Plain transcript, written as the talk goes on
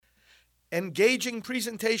engaging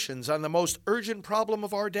presentations on the most urgent problem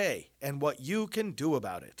of our day and what you can do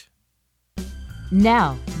about it.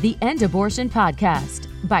 Now, the End Abortion Podcast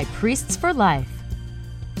by Priests for Life.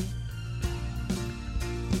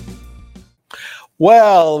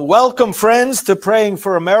 Well, welcome, friends, to Praying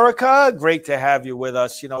for America. Great to have you with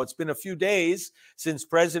us. You know, it's been a few days since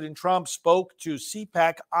President Trump spoke to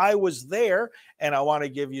CPAC. I was there, and I want to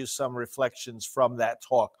give you some reflections from that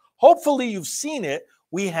talk. Hopefully, you've seen it.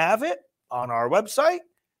 We have it on our website,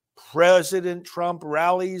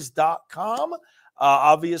 PresidentTrumpRallies.com.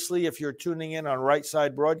 Obviously, if you're tuning in on Right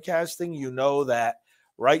Side Broadcasting, you know that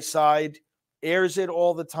Right Side airs it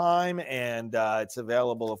all the time, and it's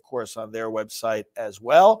available, of course, on their website as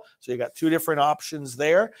well. So you got two different options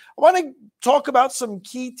there. I want to talk about some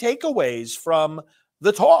key takeaways from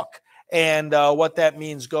the talk and what that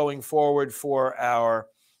means going forward for our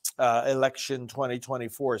election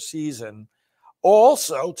 2024 season.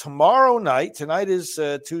 Also, tomorrow night, tonight is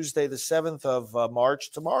Tuesday, the 7th of March.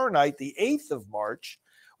 Tomorrow night, the 8th of March,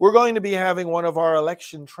 we're going to be having one of our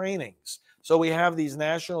election trainings. So we have these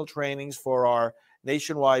national trainings for our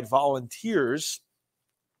nationwide volunteers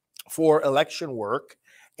for election work.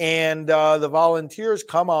 And the volunteers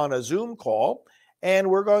come on a Zoom call. And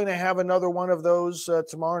we're going to have another one of those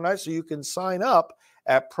tomorrow night. So you can sign up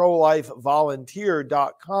at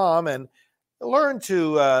prolifevolunteer.com and learn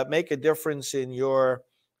to make a difference in your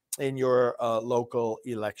local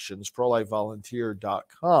elections,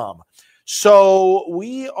 prolifevolunteer.com. So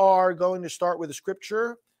we are going to start with a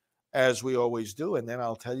scripture, as we always do, and then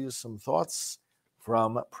I'll tell you some thoughts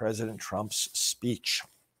from President Trump's speech.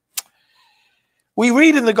 We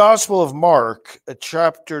read in the Gospel of Mark,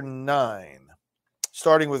 chapter 9,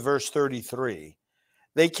 starting with verse 33.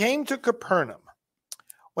 They came to Capernaum.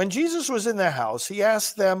 When Jesus was in the house, he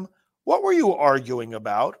asked them, "What were you arguing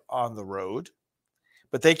about on the road?"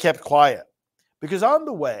 But they kept quiet, because on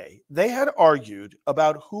the way they had argued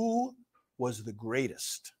about who was the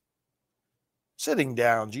greatest. Sitting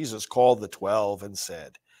down, Jesus called the 12 and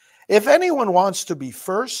said, "If anyone wants to be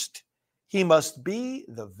first, he must be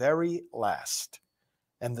the very last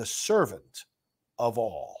and the servant of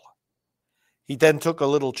all." He then took a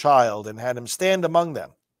little child and had him stand among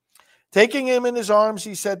them. Taking him in his arms,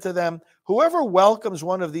 he said to them, "Whoever welcomes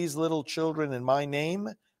one of these little children in my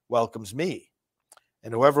name welcomes me.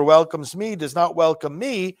 And whoever welcomes me does not welcome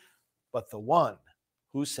me, but the one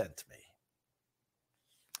who sent me."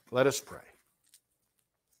 Let us pray.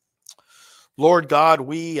 Lord God,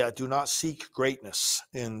 we do not seek greatness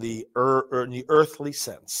in the earthly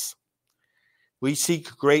sense. We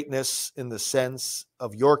seek greatness in the sense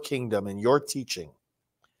of your kingdom and your teaching.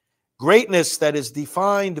 Greatness that is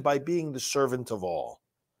defined by being the servant of all,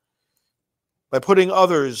 by putting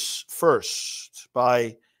others first,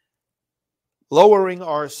 by lowering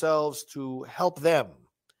ourselves to help them,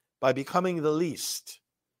 by becoming the least.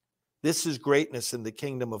 This is greatness in the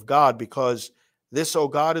kingdom of God, because this, O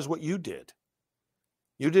God, is what you did.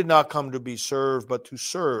 You did not come to be served, but to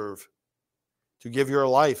serve, to give your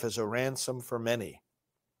life as a ransom for many.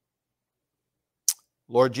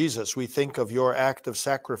 Lord Jesus, we think of your act of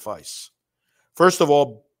sacrifice. First of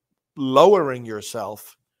all, lowering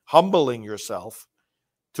yourself, humbling yourself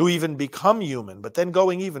to even become human, but then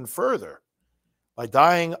going even further by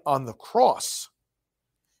dying on the cross,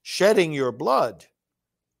 shedding your blood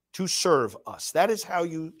to serve us. That is how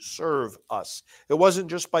you serve us. It wasn't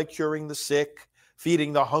just by curing the sick,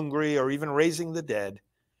 feeding the hungry, or even raising the dead.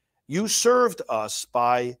 You served us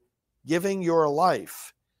by giving your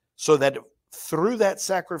life so that through that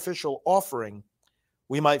sacrificial offering,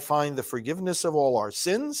 we might find the forgiveness of all our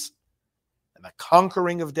sins and the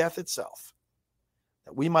conquering of death itself.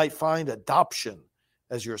 That we might find adoption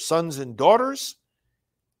as your sons and daughters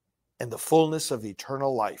and the fullness of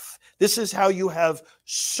eternal life. This is how you have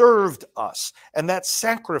served us. And that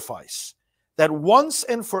sacrifice, that once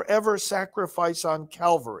and forever sacrifice on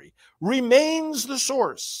Calvary, remains the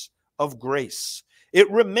source of grace.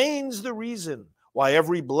 It remains the reason why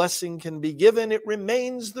every blessing can be given. It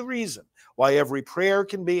remains the reason why every prayer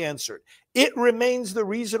can be answered. It remains the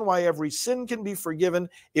reason why every sin can be forgiven.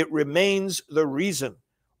 It remains the reason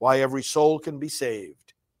why every soul can be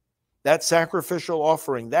saved. That sacrificial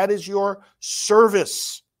offering, that is your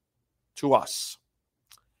service to us.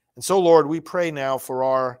 And so, Lord, we pray now for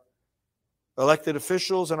our elected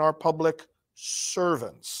officials and our public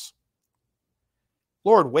servants.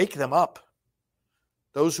 Lord, wake them up.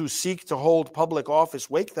 Those who seek to hold public office,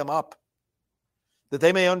 wake them up, that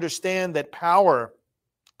they may understand that power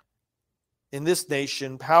in this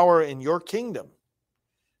nation, power in your kingdom,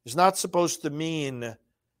 is not supposed to mean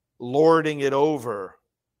lording it over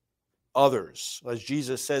others. As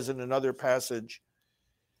Jesus says in another passage,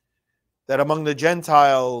 that among the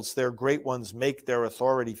Gentiles, their great ones make their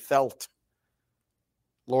authority felt.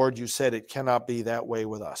 Lord, you said it cannot be that way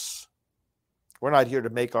with us. We're not here to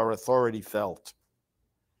make our authority felt.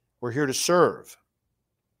 We're here to serve.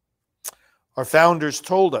 Our founders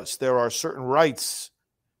told us there are certain rights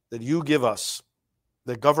that you give us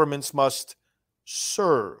that governments must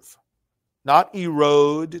serve, not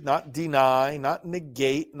erode, not deny, not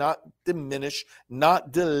negate, not diminish,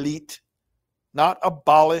 not delete, not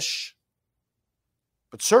abolish,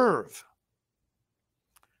 but serve.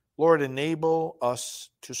 Lord, enable us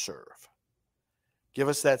to serve. Give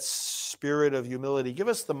us that spirit of humility. Give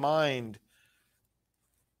us the mind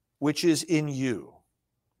which is in you.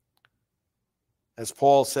 As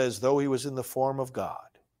Paul says, though he was in the form of God,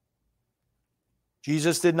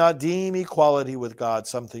 Jesus did not deem equality with God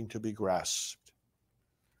something to be grasped.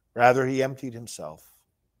 Rather, he emptied himself,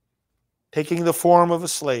 taking the form of a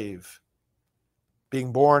slave,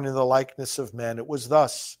 being born in the likeness of men. It was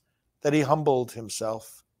thus that he humbled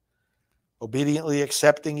himself, obediently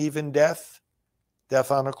accepting even death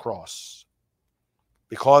on a cross.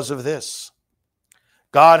 Because of this,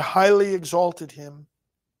 God highly exalted him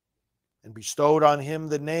and bestowed on him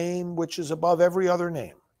the name which is above every other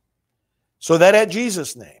name, so that at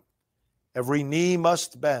Jesus' name every knee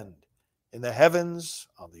must bend in the heavens,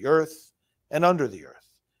 on the earth, and under the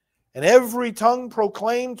earth, and every tongue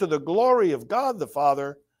proclaim to the glory of God the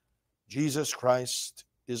Father, Jesus Christ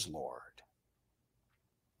is Lord.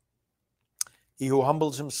 He who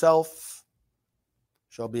humbles himself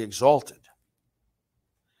shall be exalted.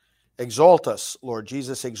 Exalt us, Lord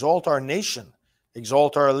Jesus. Exalt our nation.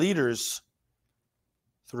 Exalt our leaders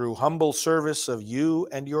through humble service of you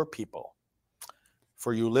and your people.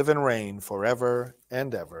 For you live and reign forever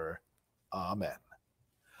and ever. Amen.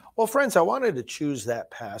 Well, friends, I wanted to choose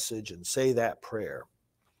that passage and say that prayer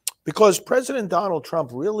because President Donald Trump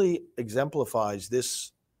really exemplifies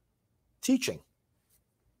this teaching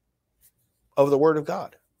of the Word of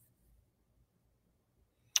God.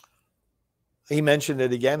 He mentioned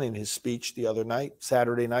it again in his speech the other night,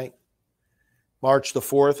 Saturday night. March the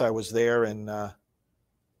 4th, I was there in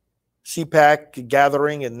CPAC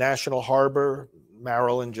gathering in National Harbor,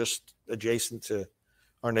 Maryland, just adjacent to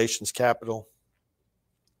our nation's capital.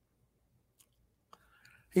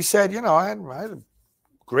 He said, I had a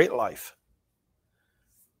great life.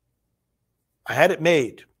 I had it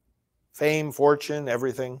made. Fame, fortune,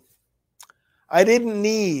 everything. I didn't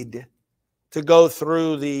need to go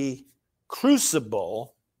through the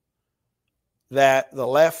crucible that the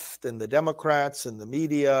left and the Democrats and the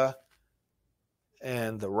media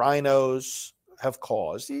and the rhinos have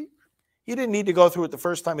caused. He didn't need to go through it the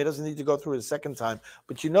first time. He doesn't need to go through it the second time.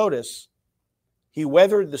 But you notice, he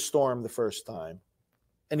weathered the storm the first time,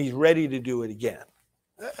 and he's ready to do it again.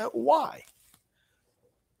 Why?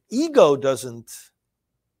 Ego doesn't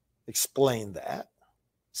explain that.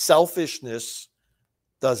 Selfishness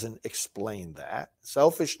doesn't explain that.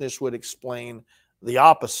 Selfishness would explain the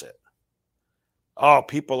opposite. Oh,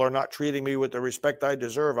 people are not treating me with the respect I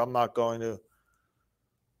deserve. I'm not going to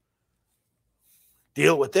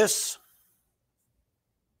deal with this.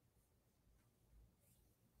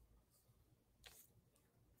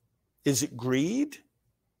 Is it greed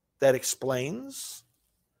that explains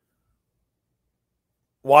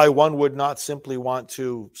why one would not simply want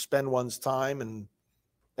to spend one's time and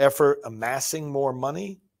effort amassing more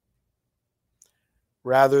money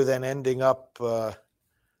rather than ending up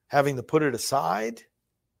having to put it aside?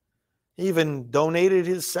 He even donated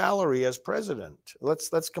his salary as president.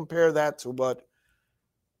 Let's compare that to what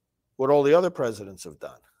all the other presidents have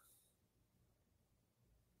done,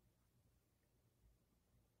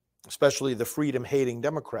 especially the freedom-hating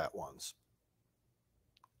Democrat ones.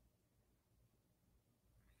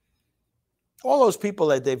 All those people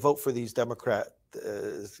that they vote for these Democrat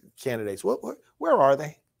candidates, where are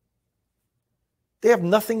they? They have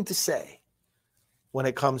nothing to say when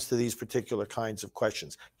it comes to these particular kinds of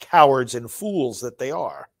questions. Cowards and fools that they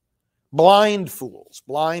are. Blind fools,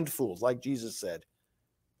 like Jesus said.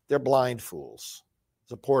 They're blind fools,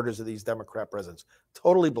 supporters of these Democrat presidents.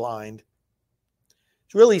 Totally blind.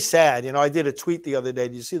 It's really sad. I did a tweet the other day.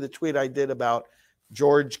 Did you see the tweet I did about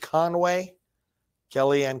George Conway?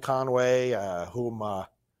 Kellyanne Conway, whom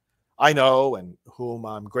I know and whom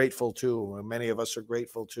I'm grateful to, and many of us are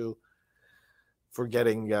grateful to, for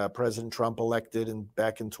getting President Trump elected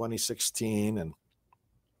back in 2016 and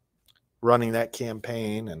running that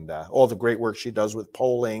campaign, and all the great work she does with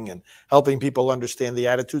polling and helping people understand the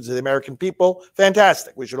attitudes of the American people.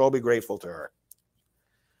 Fantastic. We should all be grateful to her.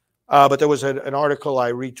 But there was an article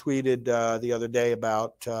I retweeted the other day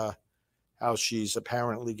about how she's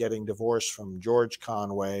apparently getting divorced from George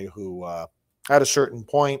Conway, who at a certain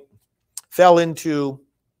point fell into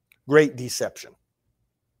great deception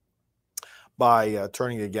by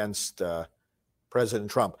turning against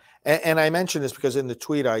President Trump. And I mention this because in the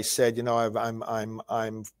tweet I said, you know,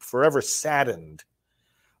 I'm forever saddened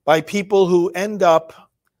by people who end up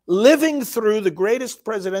living through the greatest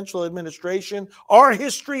presidential administration our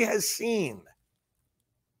history has seen,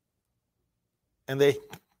 and they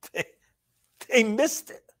missed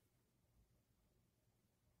it.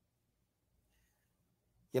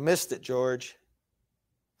 You missed it, George.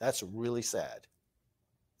 That's really sad.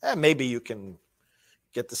 And maybe you can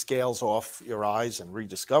get the scales off your eyes and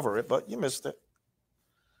rediscover it, but you missed it.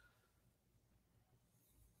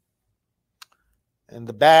 And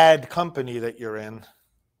the bad company that you're in,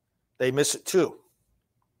 they miss it too.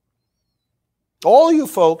 All you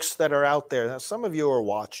folks that are out there, now some of you are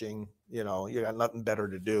watching, you know, you got nothing better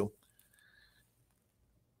to do.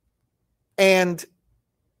 And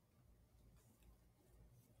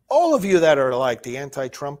all of you that are like the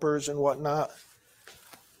anti-Trumpers and whatnot,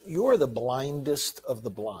 you're the blindest of the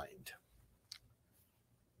blind.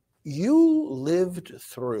 You lived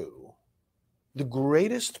through the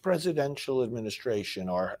greatest presidential administration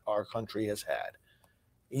our country has had.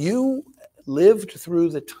 You lived through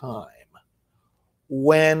the time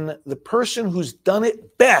when the person who's done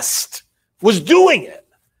it best was doing it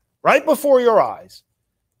right before your eyes.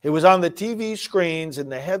 It was on the TV screens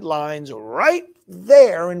and the headlines right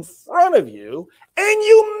there in front of you, and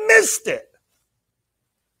you missed it.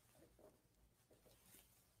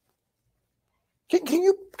 Can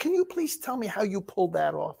you please tell me how you pulled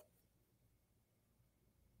that off?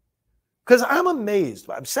 Because I'm amazed.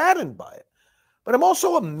 I'm saddened by it, but I'm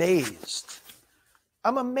also amazed.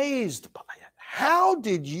 I'm amazed by it. How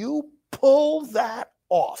did you pull that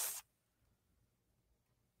off?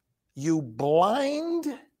 You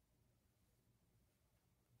blind,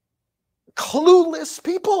 clueless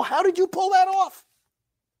people. How did you pull that off?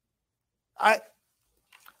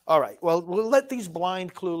 All right. Well, we'll let these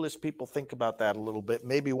blind, clueless people think about that a little bit.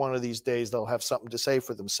 Maybe one of these days they'll have something to say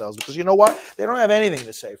for themselves, because you know what? They don't have anything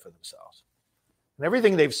to say for themselves. And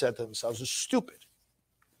everything they've said to themselves is stupid.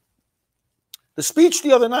 The speech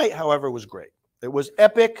the other night, however, was great. It was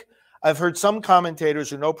epic. I've heard some commentators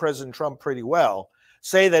who know President Trump pretty well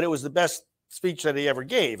say that it was the best speech that he ever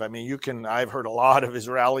gave. I mean, I've heard a lot of his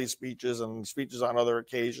rally speeches and speeches on other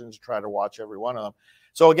occasions, try to watch every one of them.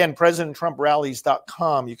 So again,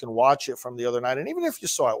 PresidentTrumpRallies.com, you can watch it from the other night. And even if you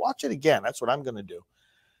saw it, watch it again. That's what I'm going to do.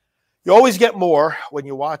 You always get more when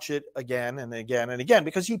you watch it again and again and again,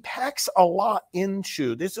 because he packs a lot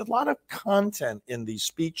into, there's a lot of content in these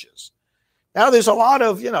speeches. Now, there's a lot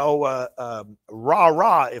of,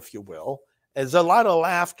 rah-rah, if you will. There's a lot of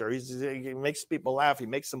laughter. He makes people laugh. He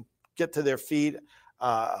makes them get to their feet,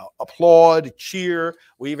 applaud, cheer.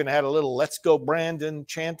 We even had a little "Let's Go Brandon"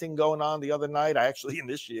 chanting going on the other night. I actually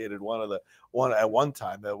initiated one of the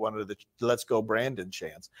 "Let's Go Brandon"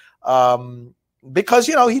 chants. Because,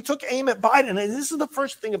 he took aim at Biden. And this is the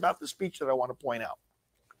first thing about the speech that I want to point out.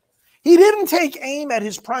 He didn't take aim at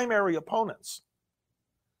his primary opponents.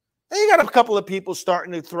 Now, you got a couple of people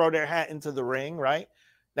starting to throw their hat into the ring, right?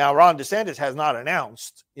 Now, Ron DeSantis has not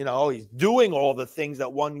announced, he's doing all the things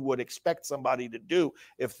that one would expect somebody to do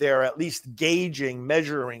if they're at least gauging,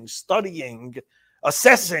 measuring, studying,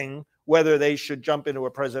 assessing whether they should jump into a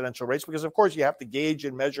presidential race. Because, of course, you have to gauge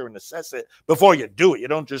and measure and assess it before you do it. You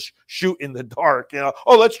don't just shoot in the dark,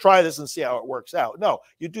 let's try this and see how it works out. No,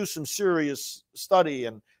 you do some serious study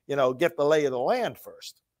and, get the lay of the land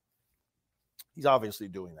first. He's obviously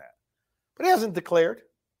doing that. But he hasn't declared.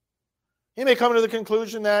 He may come to the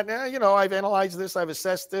conclusion that, I've analyzed this, I've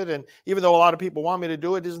assessed it, and even though a lot of people want me to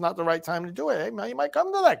do it, this is not the right time to do it. He might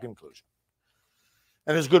come to that conclusion.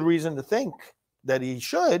 And there's good reason to think that he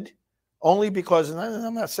should, only because, and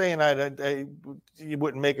I'm not saying he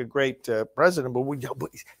wouldn't make a great president,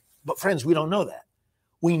 but friends, we don't know that.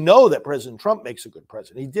 We know that President Trump makes a good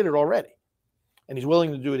president. He did it already, and he's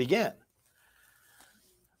willing to do it again.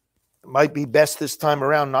 It might be best this time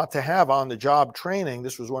around not to have on-the-job training.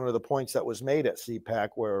 This was one of the points that was made at CPAC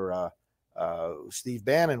where Steve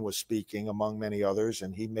Bannon was speaking, among many others,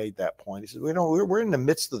 and he made that point. He said, we're in the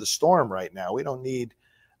midst of the storm right now. We don't need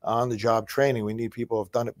on-the-job training. We need people who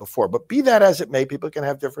have done it before. But be that as it may, people can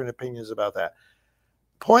have different opinions about that.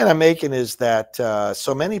 The point I'm making is that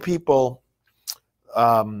so many people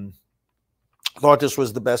thought this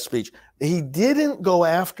was the best speech. He didn't go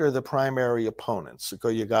after the primary opponents. So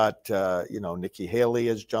you got, Nikki Haley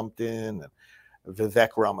has jumped in, and Vivek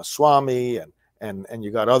Ramaswamy, and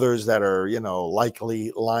you got others that are,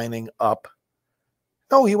 likely lining up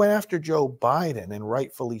No, he went after Joe Biden, and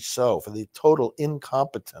rightfully so, for the total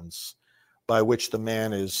incompetence by which the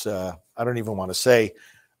man is, I don't even want to say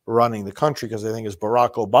running the country, because I think it's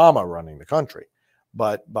Barack Obama running the country.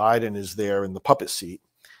 But Biden is there in the puppet seat.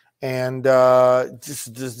 And this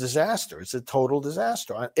disaster. It's a total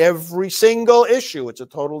disaster. On every single issue, it's a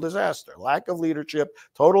total disaster. Lack of leadership,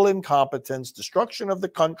 total incompetence, destruction of the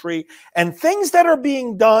country, and things that are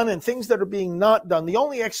being done and things that are being not done. The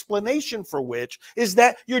only explanation for which is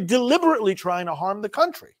that you're deliberately trying to harm the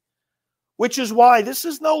country, which is why this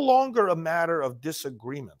is no longer a matter of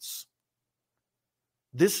disagreements.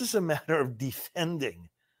 This is a matter of defending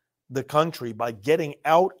the country by getting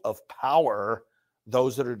out of power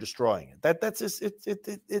those that are destroying it. That's just,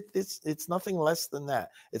 it's nothing less than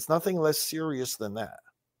that. It's nothing less serious than that.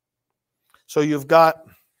 So you've got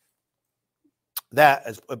that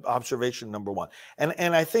as observation number one.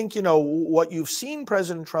 And I think, what you've seen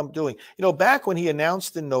President Trump doing, back when he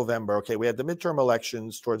announced in November, okay, we had the midterm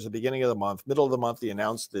elections towards the beginning of the month, middle of the month, he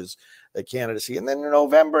announced his candidacy. And then in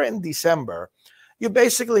November and December, you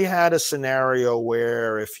basically had a scenario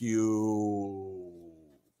where if you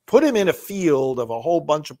put him in a field of a whole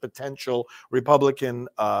bunch of potential Republican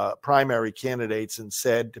primary candidates and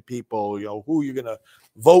said to people, who you're going to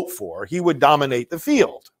vote for, he would dominate the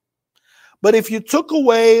field. But if you took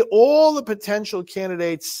away all the potential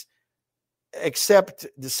candidates except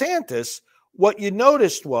DeSantis, what you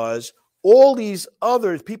noticed was all these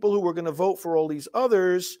others, people who were going to vote for all these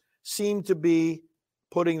others, seemed to be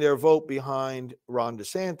putting their vote behind Ron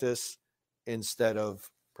DeSantis instead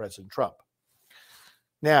of President Trump.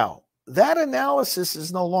 Now, that analysis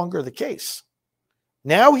is no longer the case.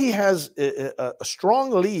 Now he has a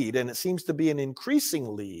strong lead, and it seems to be an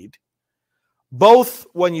increasing lead, both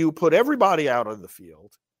when you put everybody out of the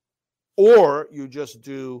field or you just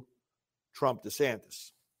do Trump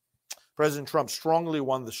DeSantis. President Trump strongly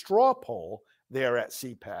won the straw poll there at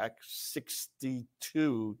CPAC,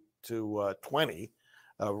 62 to 20.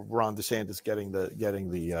 Ron DeSantis getting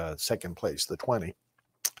the second place, the 20.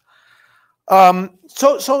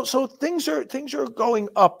 So things are going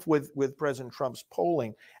up with President Trump's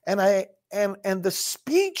polling, and the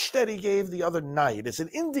speech that he gave the other night is an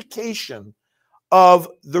indication of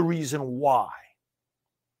the reason why.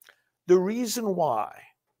 The reason why.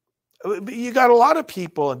 You got a lot of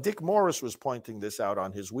people, and Dick Morris was pointing this out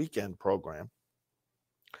on his weekend program.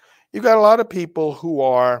 You got a lot of people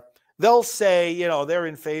who they'll say, they're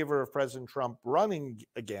in favor of President Trump running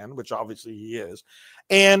again, which obviously he is,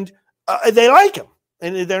 and they like him,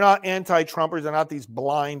 and they're not anti-Trumpers. They're not these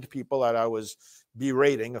blind people that I was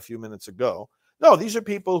berating a few minutes ago. No, these are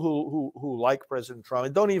people who like President Trump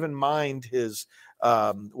and don't even mind his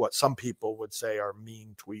what some people would say are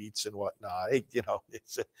mean tweets and whatnot. Hey,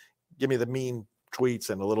 give me the mean tweets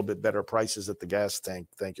and a little bit better prices at the gas tank.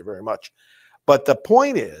 Thank you very much. But the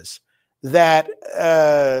point is that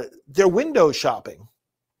they're window shopping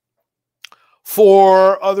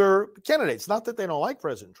for other candidates. Not that they don't like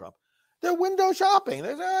President Trump. They're window shopping.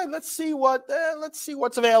 They're saying, let's see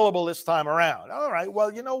what's available this time around. All right.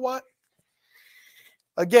 Well, you know what?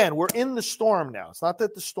 Again, we're in the storm now. It's not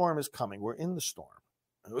that the storm is coming. We're in the storm.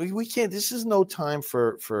 We can't. This is no time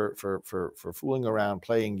for fooling around,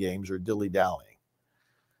 playing games, or dilly-dallying.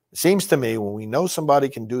 It seems to me when we know somebody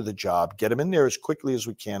can do the job, get them in there as quickly as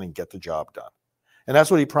we can and get the job done. And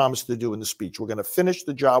that's what he promised to do in the speech. We're going to finish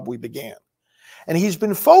the job we began. And he's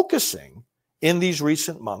been focusing in these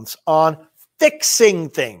recent months on fixing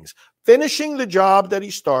things, finishing the job that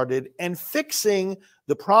he started and fixing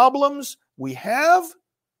the problems we have,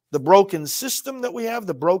 the broken system that we have,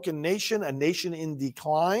 the broken nation, a nation in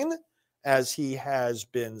decline, as he has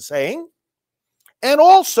been saying, and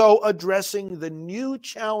also addressing the new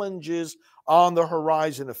challenges on the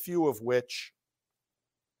horizon, a few of which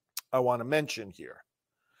I want to mention here.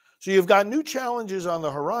 So you've got new challenges on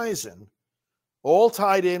the horizon, all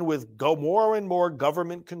tied in with more and more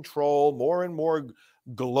government control, more and more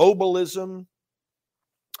globalism,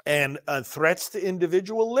 and threats to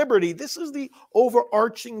individual liberty. This is the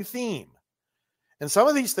overarching theme. And some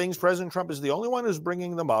of these things, President Trump is the only one who's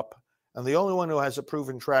bringing them up and the only one who has a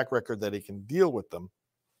proven track record that he can deal with them.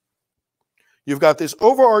 You've got this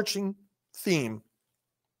overarching theme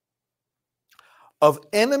of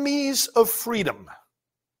enemies of freedom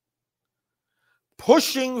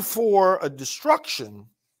pushing for a destruction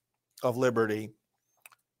of liberty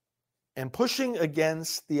and pushing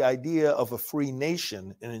against the idea of a free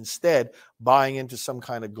nation and instead buying into some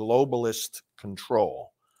kind of globalist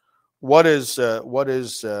control. What are some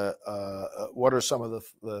of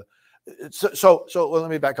the so let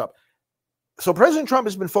me back up. So President Trump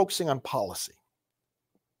has been focusing on policy.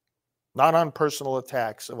 not on personal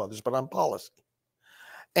attacks of others, but on policy.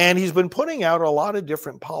 And he's been putting out a lot of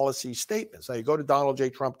different policy statements. Now, you go to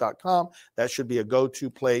donaldjtrump.com. That should be a go-to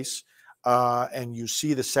place. And you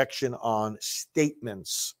see the section on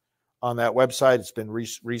statements on that website. It's been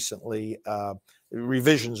recently,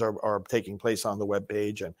 revisions are taking place on the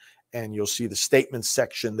webpage, and you'll see the statements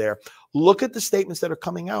section there. Look at the statements that are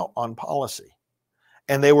coming out on policy.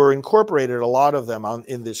 And they were incorporated, a lot of them,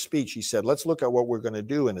 in this speech. He said, let's look at what we're going to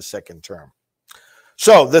do in a second term.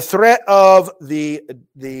 So the threat of the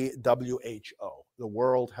WHO, the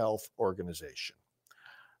World Health Organization,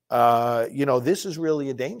 this is really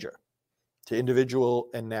a danger to individual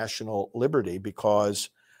and national liberty, because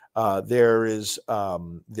there is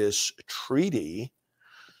this treaty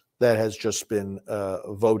that has just been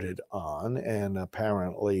voted on, and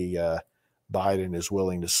apparently Biden is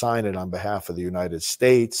willing to sign it on behalf of the United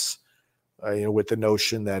States, with the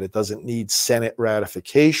notion that it doesn't need Senate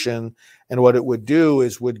ratification. And what it would do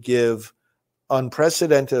is would give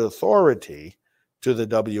unprecedented authority to the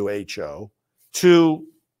WHO to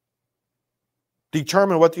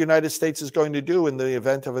determine what the United States is going to do in the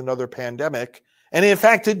event of another pandemic, and in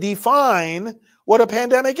fact, to define what a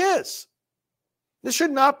pandemic is. This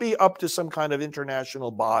should not be up to some kind of international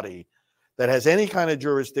body that has any kind of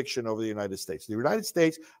jurisdiction over the United States. The United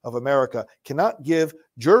States of America cannot give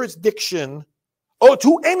jurisdiction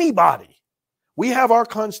to anybody. We have our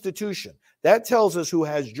Constitution. That tells us who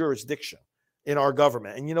has jurisdiction in our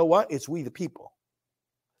government. And you know what? It's we the people.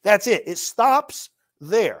 That's it. It stops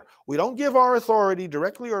there. We don't give our authority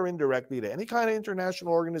directly or indirectly to any kind of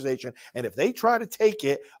international organization. And if they try to take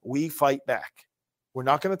it, we fight back. We're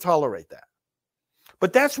not going to tolerate that.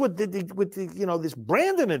 But that's what this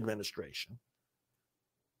Brandon administration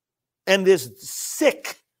and this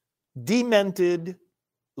sick, demented,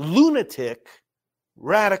 lunatic,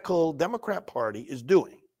 radical Democrat Party is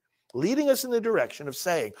doing, leading us in the direction of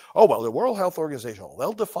saying, oh, well, the World Health Organization,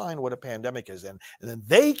 they'll define what a pandemic is, and then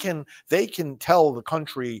they can tell the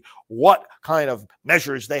country what kind of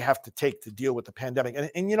measures they have to take to deal with the pandemic. And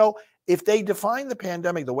if they define the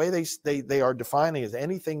pandemic the way they are defining as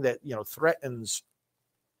anything that threatens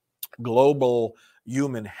global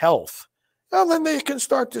human health, well, then they can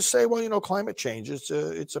start to say, well, climate change it's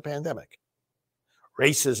a pandemic.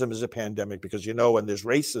 Racism is a pandemic, because when there's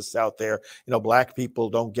racists out there, black people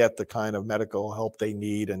don't get the kind of medical help they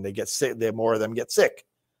need, and they get sick. More of them get sick,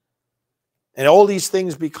 and all these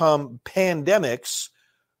things become pandemics,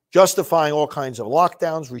 justifying all kinds of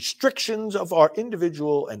lockdowns, restrictions of our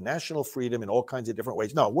individual and national freedom in all kinds of different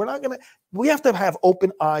ways. No, we're not going to. We have to have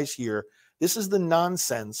open eyes here. This is the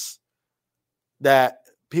nonsense that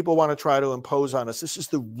people want to try to impose on us. This is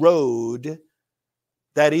the road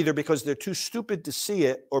that, either because they're too stupid to see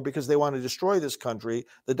it or because they want to destroy this country,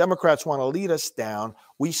 the Democrats want to lead us down.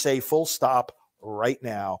 We say full stop right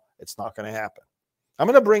now. It's not going to happen. I'm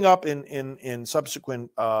going to bring up in subsequent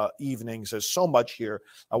evenings, there's so much here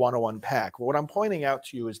I want to unpack. But what I'm pointing out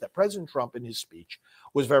to you is that President Trump, in his speech,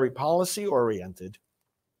 was very policy oriented.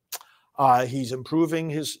 He's improving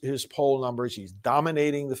his poll numbers. He's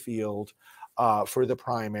dominating the field for the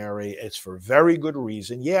primary. It's for very good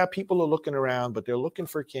reason. Yeah, people are looking around, but they're looking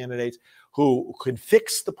for candidates who could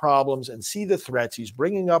fix the problems and see the threats. He's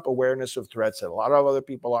bringing up awareness of threats that a lot of other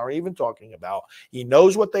people aren't even talking about. He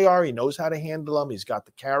knows what they are. He knows how to handle them. He's got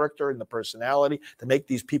the character and the personality to make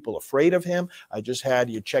these people afraid of him. I just had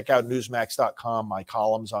you check out Newsmax.com, my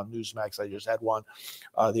columns on Newsmax. I just had one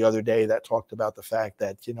the other day that talked about the fact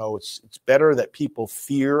that, it's better that people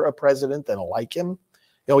fear a president than like him.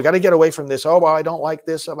 We got to get away from this. Oh, well, I don't like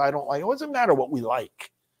this. I don't like it. It doesn't matter what we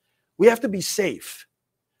like. We have to be safe.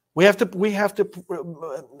 We have to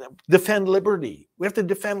defend liberty. We have to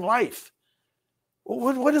defend life.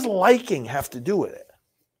 What does liking have to do with it?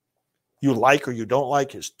 You like or you don't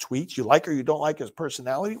like his tweets. You like or you don't like his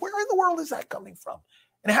personality. Where in the world is that coming from?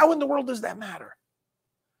 And how in the world does that matter?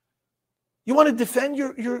 You want to defend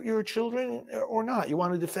your children or not? You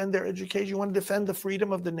want to defend their education? You want to defend the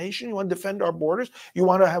freedom of the nation? You want to defend our borders? You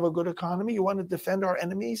want to have a good economy? You want to defend our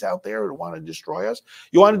enemies out there who want to destroy us?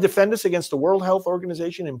 You want to defend us against the World Health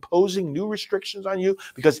Organization imposing new restrictions on you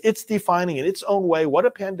because it's defining in its own way what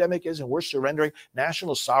a pandemic is, and we're surrendering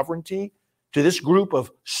national sovereignty to this group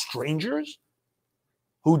of strangers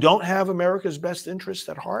who don't have America's best interests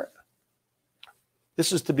at heart?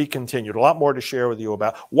 This is to be continued. A lot more to share with you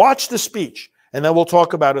about. Watch the speech, and then we'll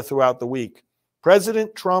talk about it throughout the week.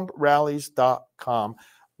 PresidentTrumpRallies.com.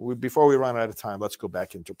 Before we run out of time, let's go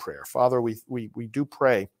back into prayer. Father, we do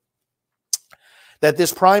pray that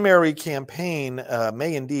this primary campaign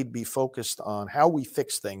may indeed be focused on how we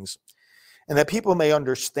fix things, and that people may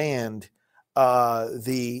understand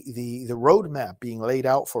the roadmap being laid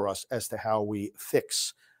out for us as to how we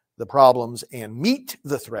fix the problems and meet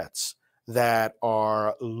the threats that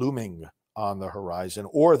are looming on the horizon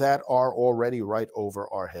or that are already right over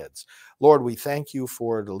our heads. Lord, we thank you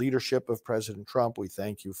for the leadership of President Trump. We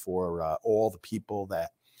thank you for all the people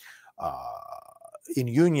that in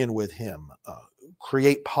union with him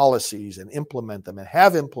create policies and implement them and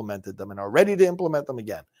have implemented them and are ready to implement them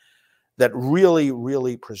again that really,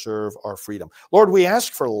 really preserve our freedom. Lord, we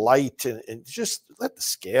ask for light and just let the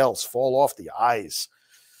scales fall off the eyes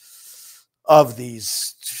of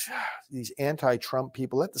these anti-Trump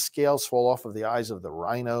people. Let the scales fall off of the eyes of the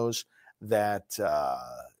rhinos that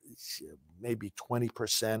maybe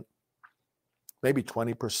 20%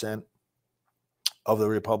 of the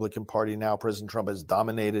Republican Party now. President Trump has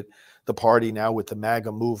dominated the party now with the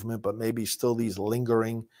MAGA movement, but maybe still these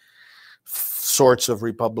lingering sorts of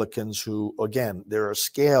Republicans who, again, there are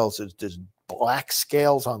scales, there's black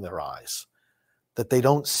scales on their eyes that they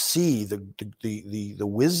don't see the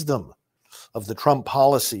wisdom of the Trump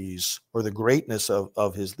policies or the greatness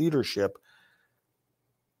of his leadership.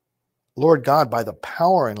 Lord God, by the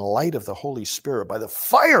power and light of the Holy Spirit, by the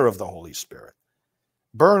fire of the Holy Spirit,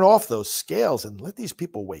 burn off those scales and let these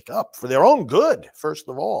people wake up for their own good, first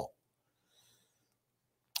of all.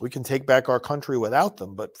 We can take back our country without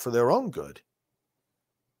them, but for their own good.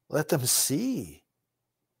 Let them see.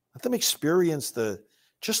 Let them experience the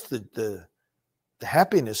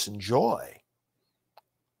happiness and joy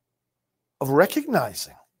of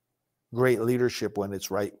recognizing great leadership when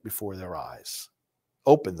it's right before their eyes.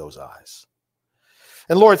 Open those eyes.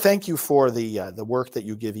 And Lord, thank you for the work that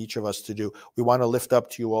you give each of us to do. We want to lift up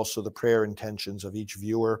to you also the prayer intentions of each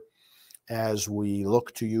viewer as we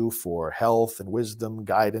look to you for health and wisdom,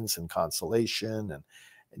 guidance and consolation, and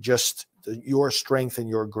just your strength and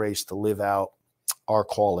your grace to live out our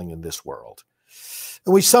calling in this world.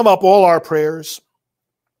 And we sum up all our prayers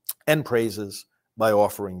and praises by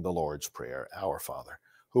offering the Lord's Prayer. Our Father,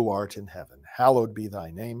 who art in heaven, hallowed be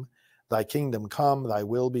thy name. Thy kingdom come, thy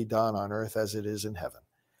will be done on earth as it is in heaven.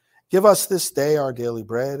 Give us this day our daily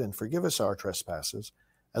bread, and forgive us our trespasses,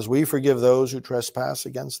 as we forgive those who trespass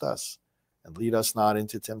against us. And lead us not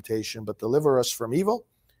into temptation, but deliver us from evil.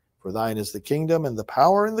 For thine is the kingdom and the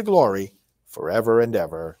power and the glory forever and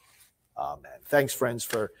ever. Amen. Thanks, friends,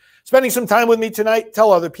 for spending some time with me tonight.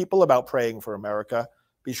 Tell other people about Praying for America.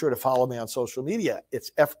 Be sure to follow me on social media.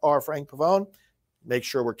 It's Fr. Frank Pavone. Make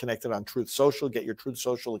sure we're connected on Truth Social. Get your Truth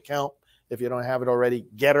Social account. If you don't have it already,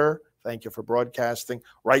 Getter. Thank you for broadcasting.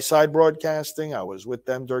 Right Side Broadcasting. I was with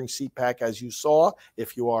them during CPAC, as you saw.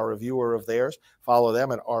 If you are a viewer of theirs, follow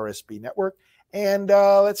them at RSB Network. And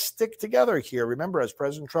let's stick together here. Remember, as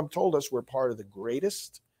President Trump told us, we're part of the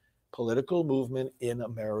greatest political movement in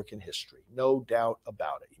American history. No doubt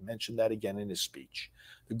about it. He mentioned that again in his speech.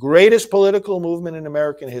 The greatest political movement in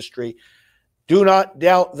American history. Do not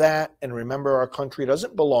doubt that. And remember, our country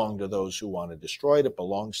doesn't belong to those who want to destroy it. It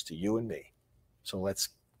belongs to you and me. So let's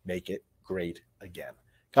make it great again.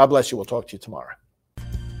 God bless you. We'll talk to you tomorrow.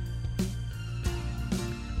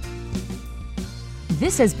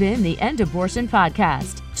 This has been the End Abortion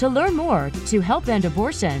Podcast. To learn more, to help end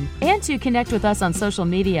abortion, and to connect with us on social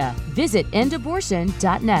media, visit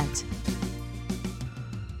endabortion.net.